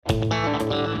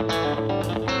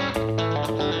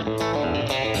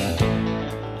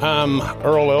I'm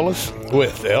Earl Ellis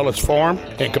with Ellis Farm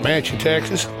in Comanche,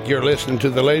 Texas. You're listening to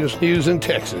the latest news in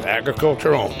Texas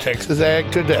agriculture on Texas Ag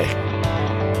Today.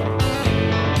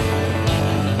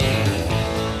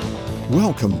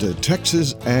 Welcome to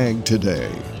Texas Ag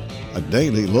Today, a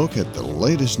daily look at the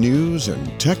latest news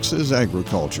in Texas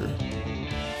agriculture.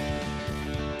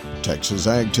 Texas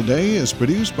Ag Today is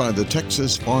produced by the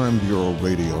Texas Farm Bureau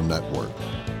Radio Network,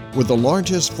 with the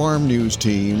largest farm news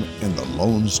team in the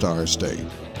Lone Star State.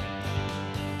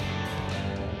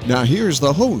 Now here's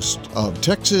the host of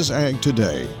Texas Ag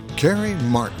Today, Carrie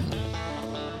Martin.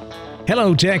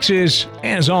 Hello, Texas.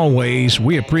 As always,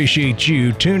 we appreciate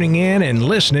you tuning in and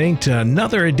listening to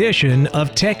another edition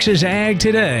of Texas Ag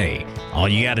Today. All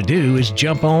you got to do is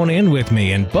jump on in with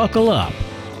me and buckle up.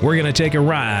 We're going to take a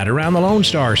ride around the Lone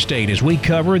Star State as we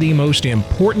cover the most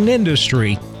important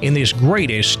industry in this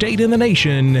greatest state in the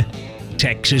nation,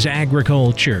 Texas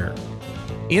agriculture.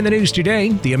 In the news today,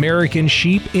 the American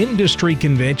Sheep Industry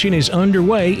Convention is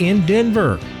underway in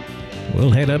Denver. We'll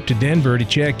head up to Denver to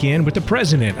check in with the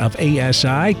president of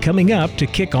ASI coming up to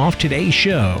kick off today's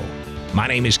show. My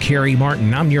name is Carrie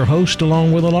Martin. I'm your host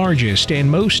along with the largest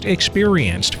and most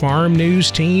experienced farm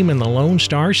news team in the Lone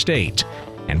Star State.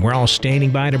 And we're all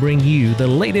standing by to bring you the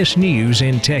latest news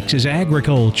in Texas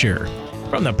agriculture.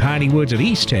 From the piney woods of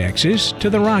East Texas to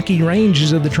the rocky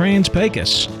ranges of the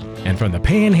Trans-Pecos, and from the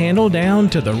Panhandle down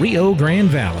to the Rio Grande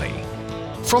Valley.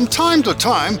 From time to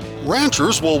time,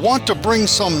 ranchers will want to bring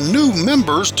some new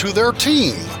members to their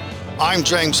team. I'm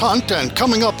James Hunt, and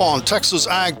coming up on Texas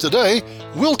Ag Today,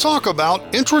 we'll talk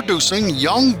about introducing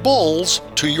young bulls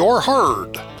to your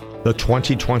herd. The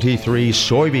 2023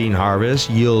 soybean harvest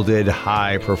yielded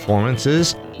high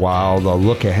performances, while the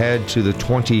look ahead to the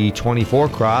 2024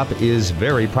 crop is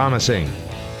very promising.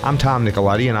 I'm Tom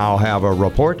Nicoletti, and I'll have a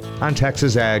report on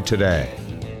Texas Ag Today.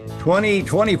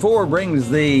 2024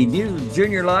 brings the new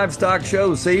junior livestock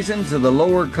show season to the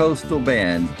lower coastal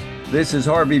bend. This is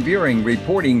Harvey Buring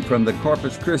reporting from the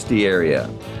Corpus Christi area.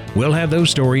 We'll have those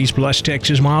stories plus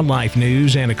Texas wildlife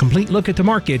news and a complete look at the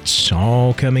markets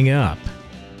all coming up.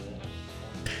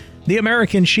 The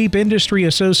American Sheep Industry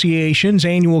Association's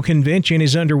annual convention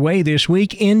is underway this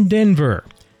week in Denver.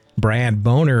 Brad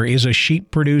Boner is a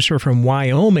sheep producer from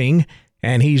Wyoming,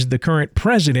 and he's the current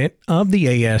president of the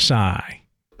ASI.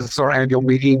 This is our annual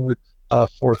meeting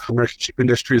for the American Sheep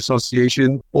Industry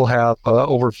Association. We'll have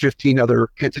over 15 other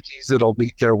entities that'll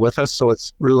meet there with us, so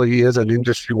it really is an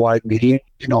industry-wide meeting.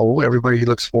 You know, everybody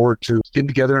looks forward to getting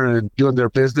together and doing their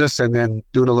business and then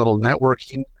doing a little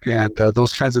networking and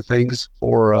those kinds of things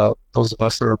for those of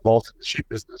us that are involved in the sheep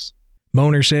business.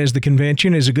 Boner says the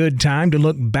convention is a good time to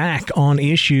look back on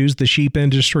issues the sheep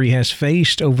industry has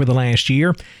faced over the last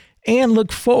year and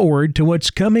look forward to what's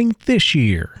coming this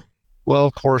year. Well,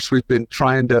 of course, we've been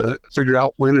trying to figure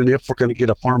out when and if we're going to get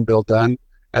a farm bill done,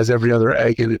 as every other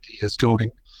ag entity is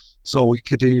doing. So we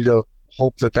continue to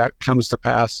hope that that comes to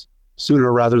pass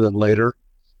sooner rather than later.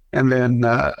 And then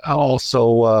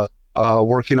also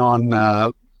working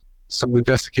on some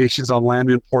investigations on land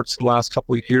imports the last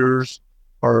couple of years,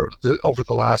 or over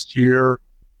the last year,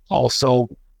 also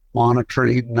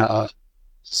monitoring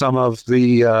some of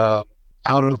the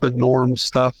out of the norm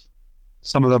stuff.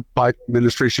 Some of the Biden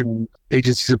administration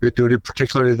agencies have been doing it,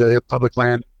 particularly the public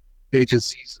land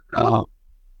agencies, and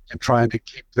trying to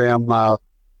keep them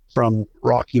from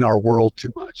rocking our world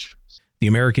too much. The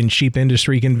American Sheep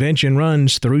Industry Convention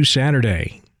runs through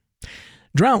Saturday.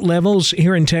 Drought levels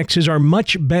here in Texas are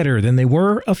much better than they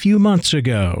were a few months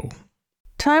ago.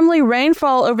 Timely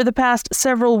rainfall over the past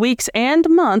several weeks and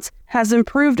months has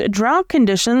improved drought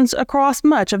conditions across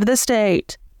much of the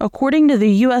state. According to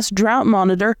the U.S. Drought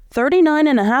Monitor,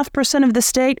 39.5% of the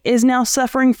state is now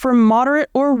suffering from moderate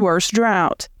or worse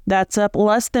drought. That's up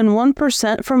less than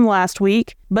 1% from last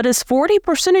week, but is 40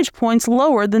 percentage points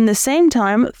lower than the same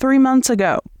time 3 months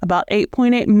ago. About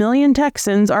 8.8 million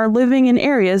Texans are living in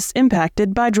areas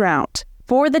impacted by drought.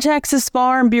 For the Texas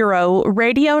Farm Bureau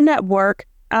Radio Network,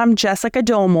 I'm Jessica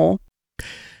Domel.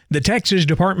 The Texas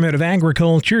Department of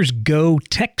Agriculture's Go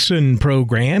TEXAN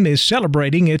program is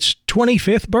celebrating its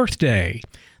 25th birthday.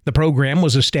 The program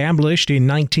was established in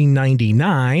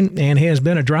 1999 and has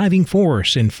been a driving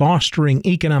force in fostering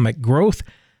economic growth,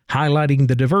 highlighting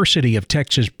the diversity of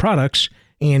Texas products,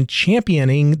 and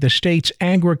championing the state's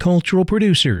agricultural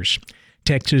producers.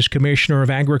 Texas Commissioner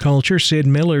of Agriculture Sid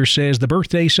Miller says the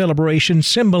birthday celebration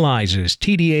symbolizes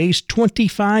TDA's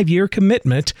 25-year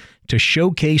commitment to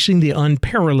showcasing the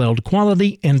unparalleled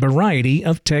quality and variety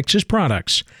of Texas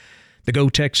products. The Go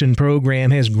Texan program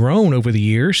has grown over the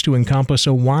years to encompass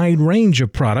a wide range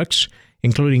of products,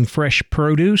 including fresh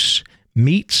produce,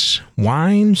 meats,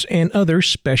 wines, and other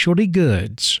specialty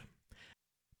goods.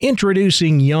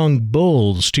 Introducing young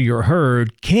bulls to your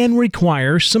herd can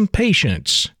require some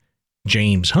patience.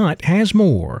 James Hunt has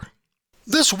more.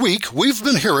 This week, we've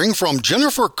been hearing from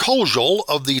Jennifer Kojal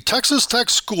of the Texas Tech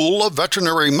School of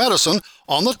Veterinary Medicine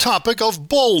on the topic of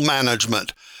bull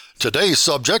management. Today's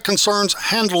subject concerns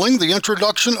handling the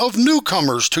introduction of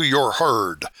newcomers to your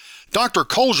herd. Dr.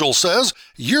 Kojal says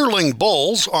yearling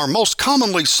bulls are most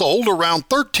commonly sold around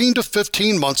 13 to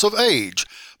 15 months of age.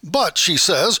 But, she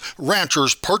says,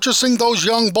 ranchers purchasing those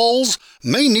young bulls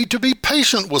may need to be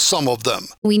patient with some of them.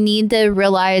 We need to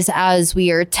realize as we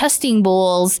are testing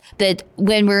bulls that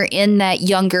when we're in that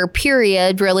younger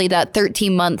period, really that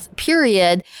 13-month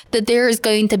period, that there is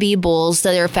going to be bulls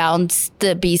that are found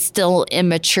to be still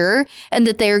immature and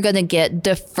that they're going to get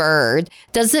deferred.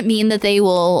 Doesn't mean that they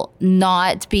will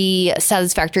not be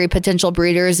satisfactory potential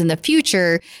breeders in the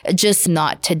future, just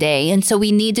not today. And so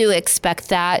we need to expect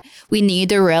that. We need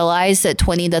to realize that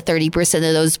 20 to 30% of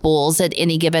those bulls at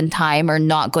any given time are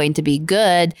not going to be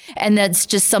good. And that's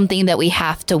just something that we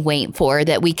have to wait for,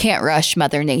 that we can't rush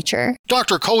Mother Nature.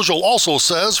 Dr. Kojal also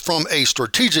says from a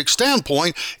strategic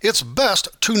standpoint, it's best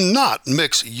to not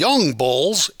mix young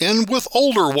bulls in with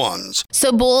older ones.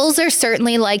 So bulls are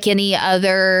certainly like any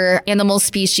other animal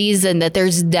species in that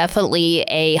there's definitely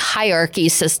a hierarchy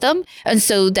system. And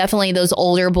so definitely those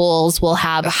older bulls will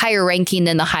have a higher ranking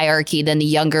in the hierarchy than the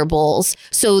younger bulls.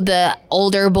 So the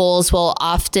older bulls will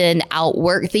often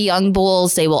outwork the young bulls.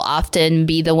 They will often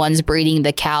be the ones breeding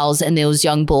the cows, and those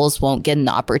young bulls won't get an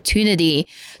opportunity.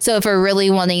 So if we're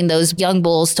really wanting those young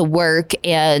bulls to work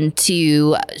and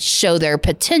to show their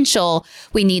potential,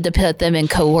 we need to put them in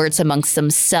cohorts amongst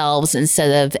themselves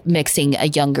instead of mixing a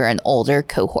younger and older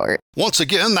cohort. Once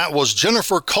again, that was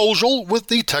Jennifer Kojal with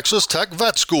the Texas Tech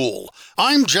Vet School.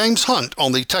 I'm James Hunt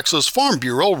on the Texas Farm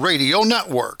Bureau Radio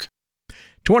Network.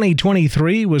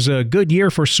 2023 was a good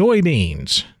year for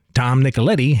soybeans. Tom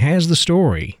Nicoletti has the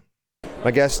story.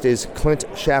 My guest is Clint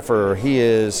Schaffer. He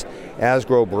is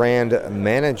Asgrow brand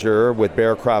manager with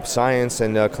Bayer Crop Science.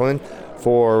 And Clint,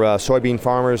 for soybean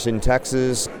farmers in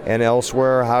Texas and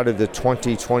elsewhere, how did the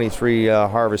 2023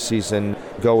 harvest season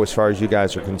go as far as you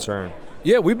guys are concerned?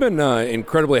 Yeah, we've been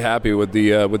incredibly happy with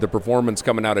the performance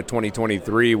coming out of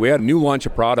 2023. We had a new launch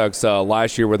of products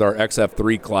last year with our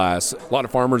XF3 class. A lot of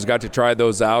farmers got to try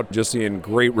those out, just seeing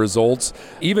great results.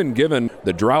 Even given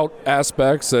the drought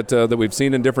aspects that we've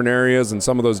seen in different areas and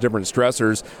some of those different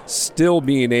stressors, still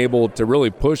being able to really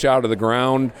push out of the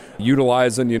ground,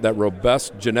 utilizing that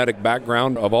robust genetic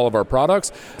background of all of our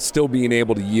products, still being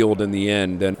able to yield in the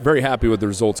end. And very happy with the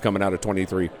results coming out of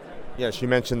 23. Yes, you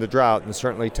mentioned the drought, and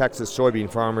certainly Texas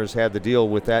soybean farmers had to deal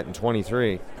with that in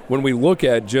 23. When we look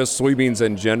at just soybeans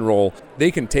in general, they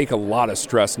can take a lot of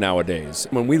stress nowadays.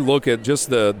 When we look at just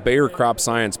the Bayer Crop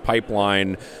Science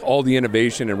pipeline, all the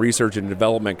innovation and research and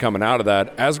development coming out of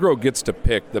that, Asgrow gets to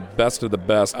pick the best of the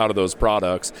best out of those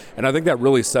products. And I think that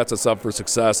really sets us up for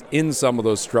success in some of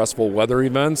those stressful weather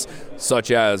events, such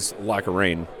as lack of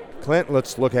rain. Clint,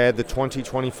 let's look ahead to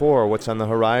 2024. What's on the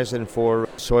horizon for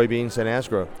soybeans and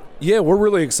Asgrow? Yeah, we're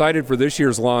really excited for this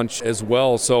year's launch as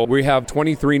well. So we have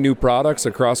 23 new products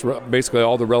across basically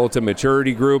all the relative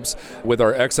maturity groups with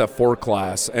our XF4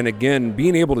 class. And again,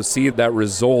 being able to see that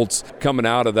results coming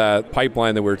out of that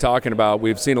pipeline that we were talking about,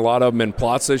 we've seen a lot of them in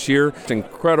plots this year.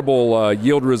 Incredible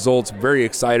yield results. Very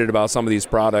excited about some of these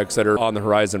products that are on the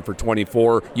horizon for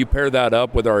 24. You pair that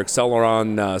up with our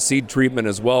Acceleron seed treatment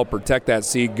as well, protect that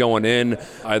seed going in.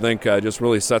 I think just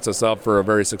really sets us up for a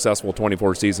very successful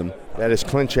 24 season. That is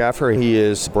Clint Schaffer. He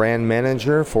is brand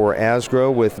manager for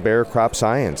Asgrow with Bayer Crop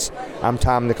Science. I'm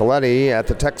Tom Nicoletti at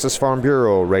the Texas Farm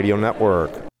Bureau Radio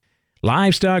Network.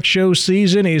 Livestock show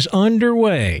season is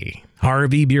underway.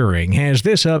 Harvey Buring has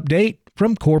this update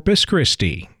from Corpus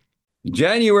Christi.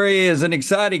 January is an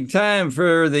exciting time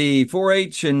for the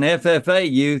 4-H and FFA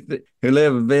youth who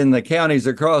live in the counties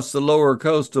across the lower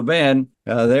coastal bend.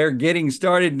 They're getting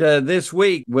started this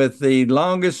week with the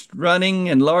longest running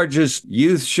and largest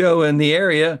youth show in the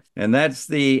area, and that's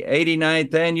the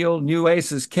 89th annual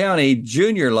Nueces County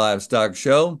Junior Livestock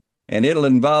Show. And it'll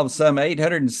involve some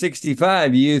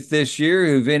 865 youth this year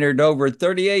who've entered over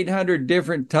 3,800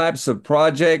 different types of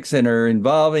projects and are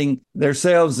involving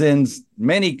themselves in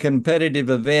many competitive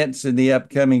events in the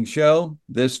upcoming show.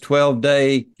 This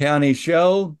 12-day county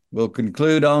show will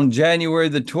conclude on January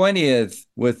the 20th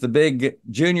with the big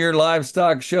Junior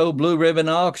Livestock Show Blue Ribbon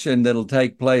Auction that'll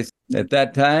take place At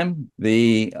that time,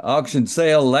 the auction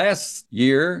sale last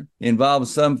year involved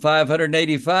some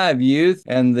 585 youth,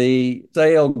 and the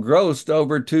sale grossed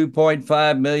over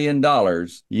 $2.5 million.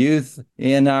 Youth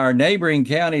in our neighboring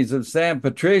counties of San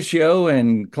Patricio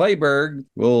and Clayburgh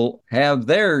will have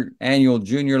their annual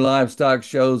junior livestock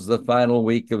shows the final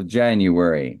week of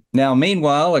January. Now,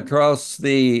 meanwhile, across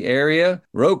the area,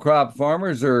 row crop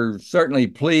farmers are certainly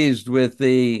pleased with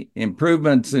the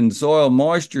improvements in soil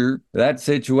moisture. That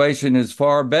situation is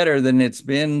far better than it's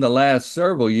been the last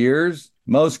several years.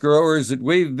 Most growers that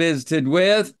we've visited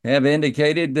with have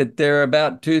indicated that they're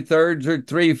about 2/3 or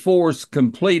 3/4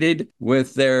 completed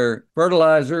with their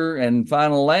fertilizer and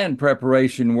final land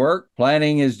preparation work.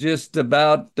 Planting is just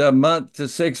about a month to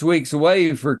 6 weeks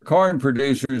away for corn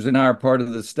producers in our part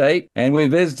of the state. And we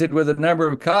visited with a number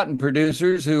of cotton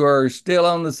producers who are still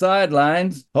on the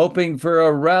sidelines, hoping for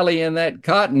a rally in that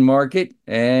cotton market.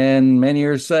 And many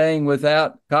are saying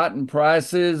without cotton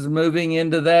prices moving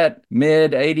into that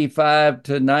mid 85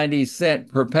 to 90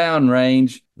 cent per pound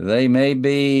range, they may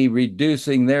be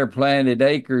reducing their planted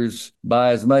acres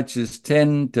by as much as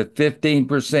 10 to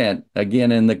 15%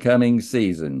 again in the coming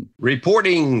season.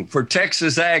 Reporting for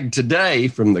Texas Ag Today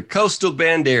from the Coastal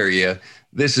Bend area,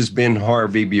 this has been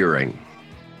Harvey Buring.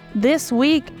 This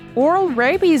week, oral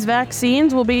rabies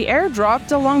vaccines will be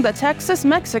airdropped along the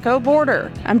Texas-Mexico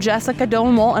border. I'm Jessica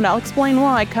Domel, and I'll explain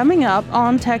why coming up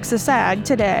on Texas Ag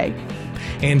Today.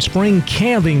 And spring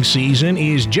calving season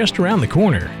is just around the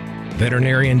corner.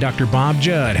 Veterinarian Dr. Bob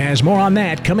Judd has more on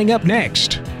that coming up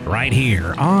next, right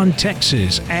here on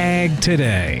Texas Ag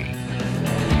Today.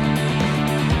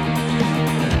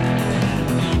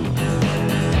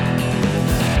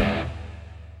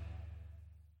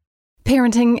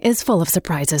 Parenting is full of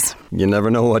surprises. You never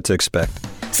know what to expect.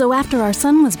 So after our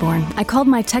son was born, I called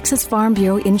my Texas Farm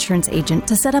Bureau insurance agent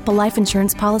to set up a life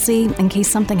insurance policy in case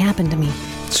something happened to me.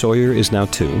 Sawyer is now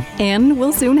 2. And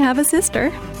we'll soon have a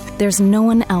sister. There's no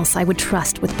one else I would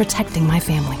trust with protecting my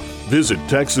family. Visit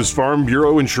Texas Farm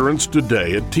Bureau Insurance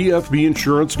today at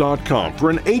tfbinsurance.com for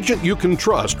an agent you can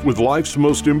trust with life's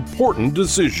most important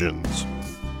decisions.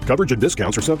 Coverage and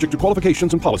discounts are subject to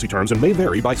qualifications and policy terms and may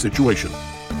vary by situation.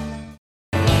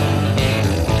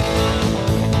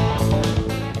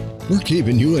 We're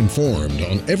keeping you informed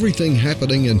on everything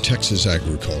happening in Texas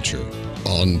agriculture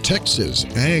on Texas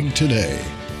Ag Today.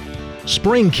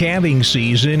 Spring calving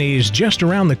season is just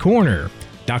around the corner.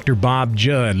 Dr. Bob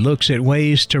Judd looks at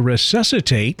ways to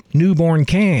resuscitate newborn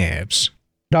calves.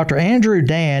 Dr. Andrew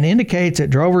Dan indicates at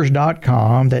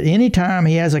drovers.com that anytime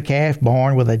he has a calf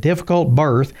born with a difficult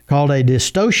birth called a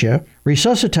dystocia,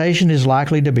 resuscitation is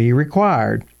likely to be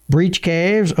required. Breech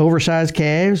calves, oversized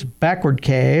calves, backward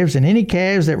calves, and any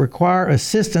calves that require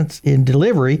assistance in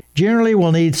delivery generally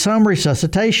will need some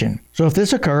resuscitation. So if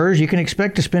this occurs, you can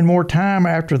expect to spend more time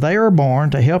after they are born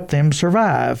to help them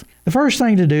survive. The first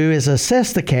thing to do is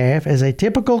assess the calf, as a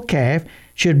typical calf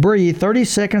should breathe 30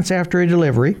 seconds after a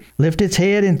delivery, lift its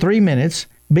head in 3 minutes,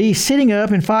 be sitting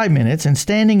up in 5 minutes, and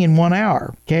standing in 1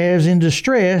 hour. Calves in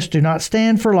distress do not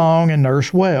stand for long and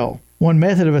nurse well. One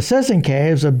method of assessing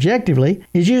calves objectively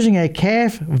is using a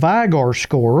calf Vigor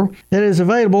score that is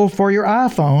available for your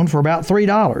iPhone for about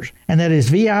 $3, and that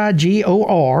is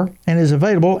VIGOR, and is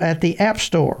available at the App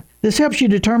Store. This helps you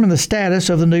determine the status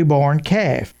of the newborn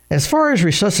calf. As far as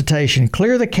resuscitation,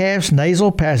 clear the calf's nasal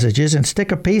passages and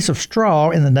stick a piece of straw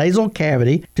in the nasal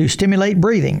cavity to stimulate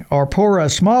breathing, or pour a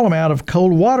small amount of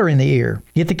cold water in the ear.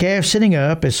 Get the calf sitting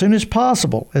up as soon as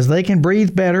possible, as they can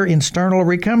breathe better in sternal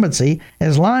recumbency,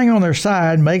 as lying on their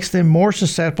side makes them more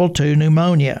susceptible to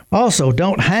pneumonia. Also,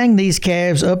 don't hang these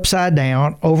calves upside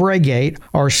down over a gate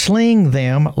or sling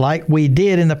them like we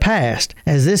did in the past,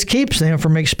 as this keeps them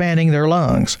from expanding their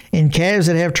lungs. In calves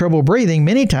that have trouble breathing,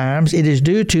 many times it is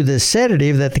due to the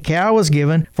sedative that the cow was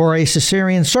given for a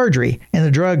cesarean surgery, and the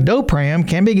drug Dopram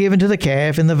can be given to the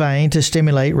calf in the vein to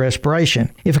stimulate respiration.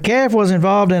 If a calf was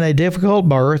involved in a difficult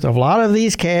birth, a lot of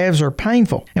these calves are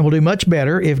painful and will do much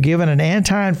better if given an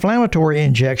anti-inflammatory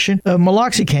injection of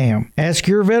meloxicam. Ask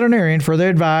your veterinarian for their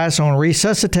advice on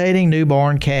resuscitating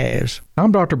newborn calves.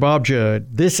 I'm Dr. Bob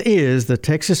Judd. This is the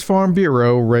Texas Farm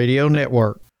Bureau Radio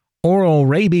Network. Oral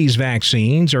rabies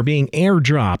vaccines are being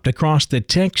airdropped across the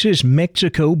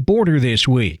Texas-Mexico border this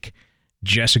week.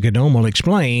 Jessica Domel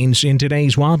explains in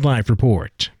today's Wildlife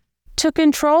Report. To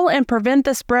control and prevent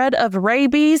the spread of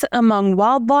rabies among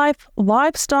wildlife,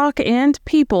 livestock, and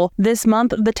people, this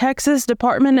month the Texas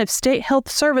Department of State Health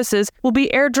Services will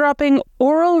be airdropping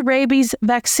oral rabies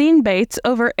vaccine baits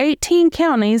over 18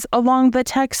 counties along the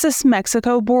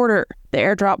Texas-Mexico border. The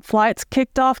airdrop flights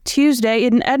kicked off Tuesday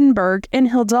in Edinburgh in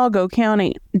Hidalgo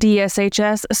County.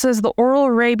 DSHS says the oral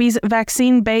rabies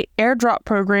vaccine bait airdrop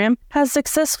program has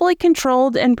successfully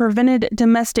controlled and prevented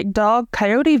domestic dog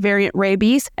coyote variant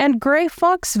rabies and gray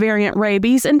fox variant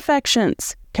rabies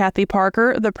infections. Kathy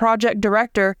Parker, the project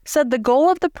director, said the goal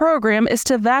of the program is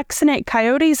to vaccinate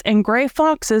coyotes and gray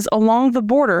foxes along the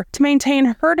border to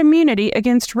maintain herd immunity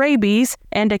against rabies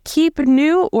and to keep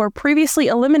new or previously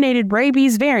eliminated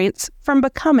rabies variants from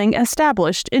becoming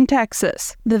established in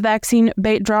Texas. The vaccine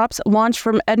bait drops launched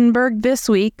from Edinburgh this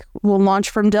week, will launch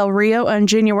from Del Rio on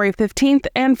January 15th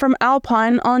and from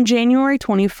Alpine on January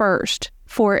 21st.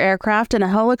 4 aircraft and a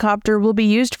helicopter will be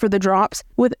used for the drops,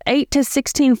 with 8 to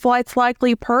 16 flights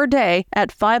likely per day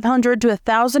at 500 to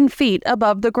 1,000 feet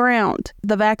above the ground.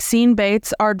 The vaccine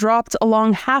baits are dropped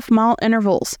along half-mile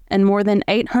intervals, and more than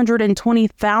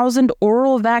 820,000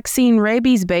 oral vaccine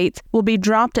rabies baits will be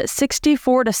dropped at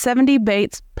 64 to 70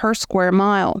 baits per square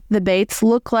mile. The baits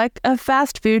look like a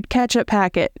fast food ketchup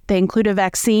packet. They include a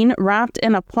vaccine wrapped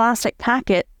in a plastic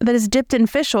packet that is dipped in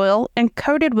fish oil and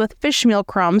coated with fish meal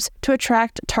crumbs to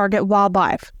attract target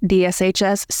wildlife.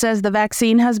 DSHS says the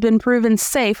vaccine has been proven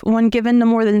safe when given to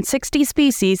more than 60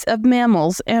 species of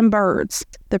mammals and birds.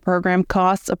 The program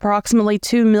costs approximately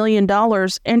 $2 million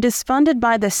and is funded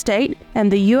by the state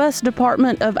and the U.S.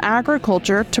 Department of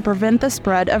Agriculture to prevent the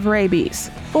spread of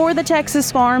rabies. For the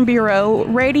Texas Farm Bureau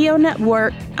Radio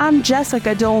Network, I'm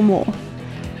Jessica Dolmore.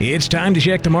 It's time to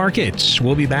check the markets.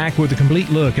 We'll be back with a complete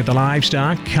look at the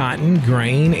livestock, cotton,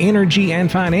 grain, energy,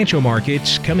 and financial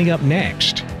markets coming up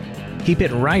next. Keep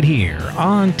it right here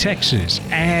on Texas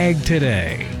Ag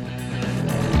Today.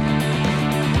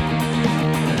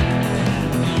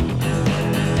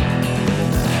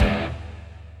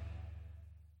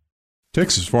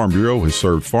 Texas Farm Bureau has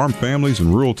served farm families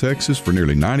in rural Texas for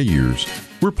nearly 90 years.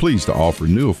 We're pleased to offer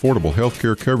new affordable health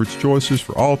care coverage choices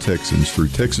for all Texans through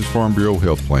Texas Farm Bureau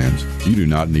health plans. You do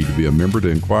not need to be a member to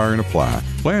inquire and apply.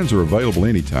 Plans are available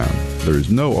anytime. There is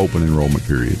no open enrollment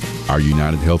period. Our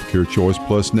United Healthcare Choice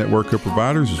Plus network of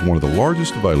providers is one of the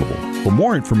largest available. For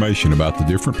more information about the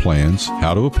different plans,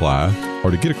 how to apply,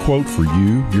 or to get a quote for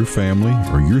you, your family,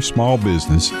 or your small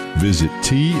business, visit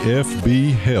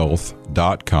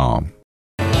tfbhealth.com.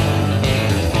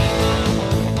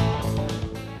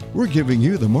 We're giving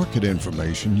you the market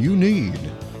information you need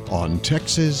on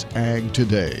Texas Ag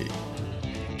Today.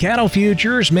 Cattle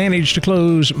futures managed to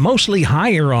close mostly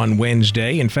higher on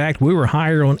Wednesday. In fact, we were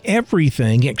higher on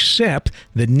everything except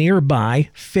the nearby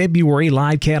February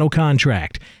live cattle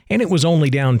contract. And it was only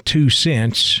down 2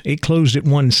 cents. It closed at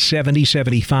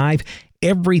 170.75.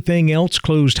 Everything else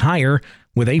closed higher,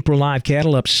 with April live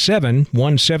cattle up 7,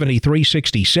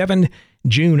 173.67.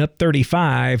 June up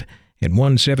 35 at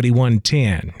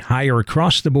 171.10. Higher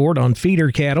across the board on feeder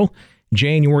cattle.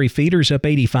 January feeders up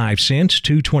 85 cents,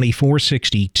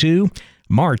 224.62.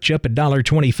 March up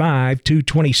 $1.25,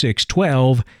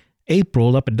 226.12.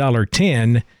 April up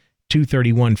 $1.10,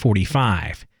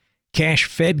 231.45. Cash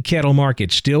fed cattle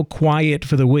market still quiet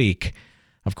for the week.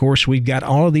 Of course, we've got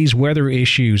all of these weather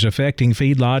issues affecting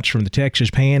feedlots from the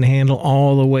Texas Panhandle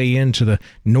all the way into the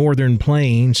northern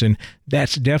plains, and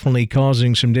that's definitely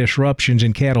causing some disruptions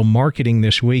in cattle marketing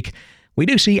this week. We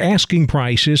do see asking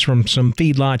prices from some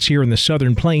feedlots here in the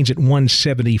southern plains at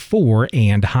 $174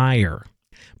 and higher.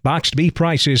 Boxed beef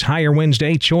prices higher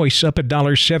Wednesday. Choice up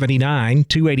 $1.79,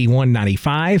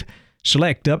 $281.95.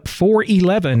 Select up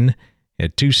 $4.11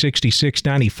 at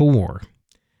 $266.94.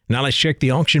 Now let's check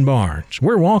the auction barns.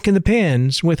 We're walking the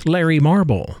pens with Larry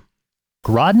Marble.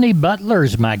 Rodney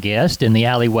Butler's my guest in the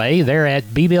alleyway. They're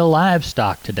at Beeville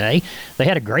Livestock today. They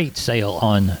had a great sale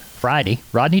on Friday.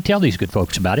 Rodney, tell these good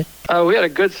folks about it. We had a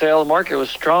good sale. The market was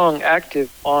strong,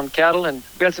 active on cattle, and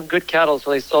we had some good cattle,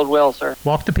 so they sold well, sir.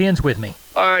 Walk the pens with me.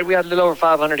 All right, we had a little over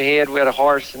 500 head. We had a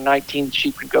horse and 19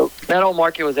 sheep and goat. That whole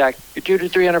market was active. Your 2 to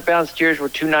 300 pound steers were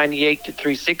 $298 to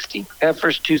 $360.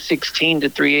 Heifers $216 to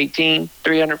 $318.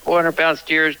 400 pound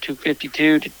steers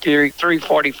 $252 to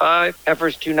 $345.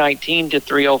 Heifers $219 to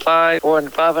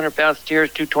 $305. 500 pound steers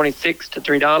 $226 to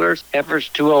 $3. Heifers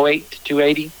 $208 to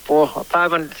 $280.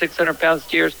 500 600 pound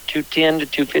steers $210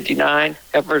 to $259.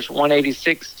 Heifers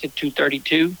 $186 to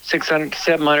 $232. 600 to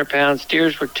 700 pound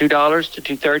steers were $2 to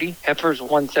 $230. Heifers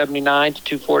 $179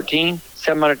 to $214.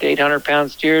 700 to 800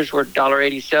 pound steers were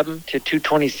 $1.87 to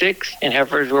 $226, and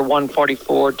heifers were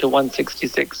 $144 to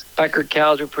 $166. Ducker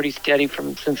cows were pretty steady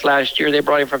since last year. They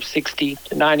brought in from 60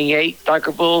 to 98.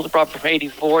 Ducker bulls brought from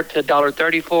 84 to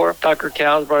 $1.34. Ducker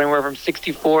cows brought anywhere from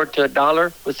 64 to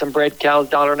 $1, with some bred cows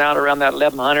dollaring out around that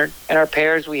 1,100. And our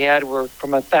pairs we had were from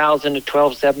 1,000 to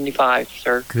 1,275,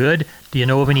 sir. Good. Do you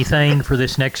know of anything for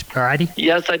this next variety?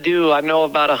 Yes, I do. I know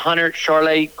about 100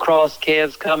 Charolais cross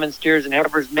calves coming, steers and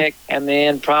heifers mix, and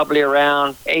then probably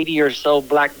around 80 or so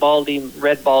black baldy,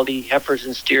 red baldy heifers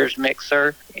and steers mix,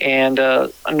 sir. And I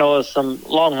know of some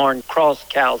Longhorn cross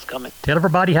cows coming. Tell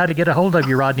everybody how to get a hold of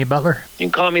you, Rodney Butler. You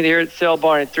can call me there at Sale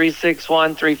Barn at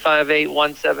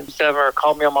 361-358-177 or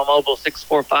call me on my mobile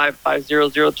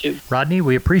 645-5002. Rodney,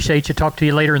 we appreciate you. Talk to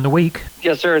you later in the week.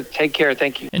 Yes, sir. Take care.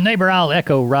 Thank you. And neighbor, I'll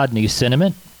echo Rodney's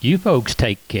sentiment. You folks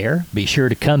take care. Be sure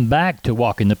to come back to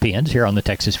Walk in the Pens here on the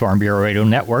Texas Farm Bureau Radio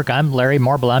Network. I'm Larry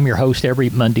Marble. I'm your host every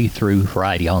Monday through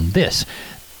Friday on this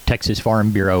Texas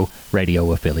Farm Bureau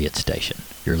Radio affiliate station.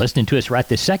 You're listening to us right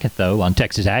this second, though, on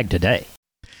Texas Ag Today.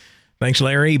 Thanks,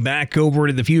 Larry. Back over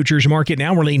to the futures market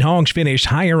now, where lean hogs finished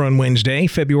higher on Wednesday.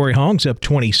 February hogs up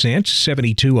 20 cents,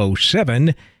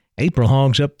 72.07. April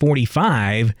hogs up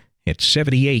 45 at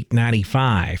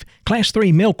 78.95. Class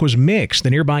 3 milk was mixed. The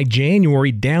nearby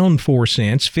January down 4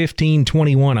 cents,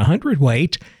 15.21 a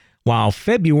hundredweight, while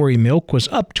February milk was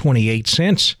up 28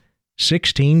 cents,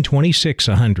 16.26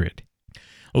 a hundred.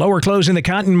 Lower close in the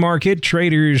cotton market.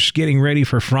 Traders getting ready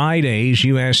for Friday's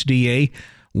USDA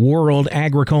World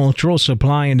Agricultural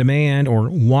Supply and Demand, or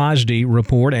WASDE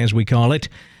report, as we call it.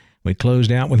 We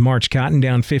closed out with March cotton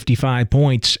down 55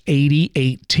 points,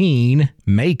 80.18.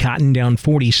 May cotton down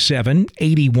 47,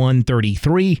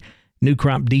 81.33. New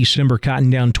crop December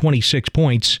cotton down 26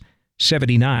 points,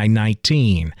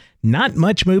 79.19. Not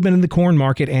much movement in the corn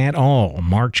market at all.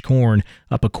 March corn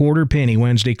up a quarter penny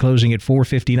Wednesday, closing at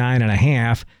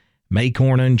 459.5. May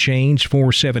corn unchanged,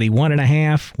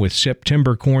 471.5, with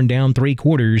September corn down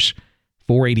 3/4,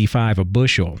 485 a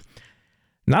bushel.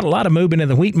 Not a lot of movement in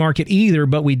the wheat market either,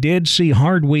 but we did see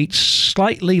hard wheat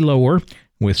slightly lower,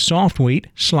 with soft wheat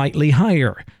slightly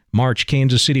higher. March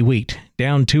Kansas City wheat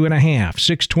down 2.5,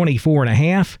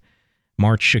 624.5.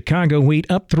 March Chicago wheat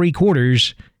up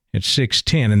 3/4 at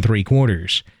 610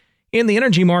 3/4. In the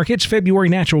energy markets, February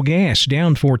natural gas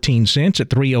down 14 cents at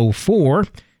 304.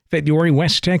 February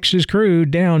West Texas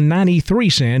crude down 93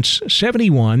 cents,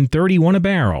 71.31 a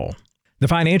barrel. The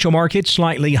financial markets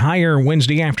slightly higher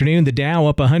Wednesday afternoon. The Dow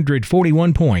up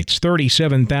 141 points,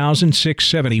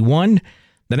 37,671.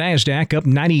 The Nasdaq up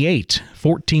 98,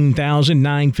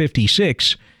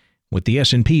 14,956. With the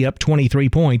S&P up 23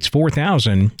 points,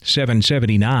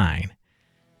 4,779.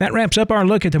 That wraps up our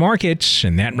look at the markets,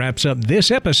 and that wraps up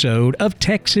this episode of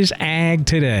Texas Ag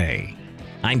Today.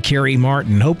 I'm Kerry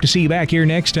Martin. Hope to see you back here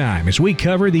next time as we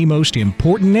cover the most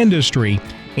important industry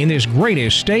in this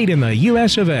greatest state in the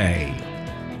U.S. of A.,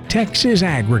 Texas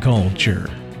agriculture.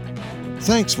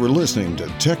 Thanks for listening to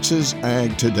Texas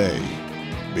Ag Today.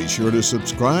 Be sure to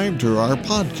subscribe to our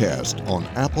podcast on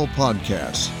Apple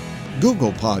Podcasts,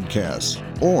 Google Podcasts,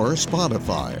 or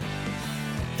Spotify.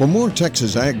 For more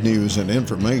Texas Ag news and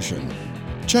information,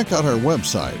 check out our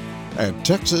website at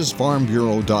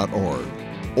texasfarmbureau.org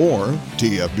or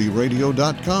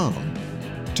tfbradio.com.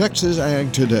 Texas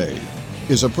Ag Today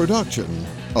is a production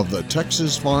of the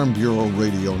Texas Farm Bureau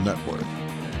Radio Network.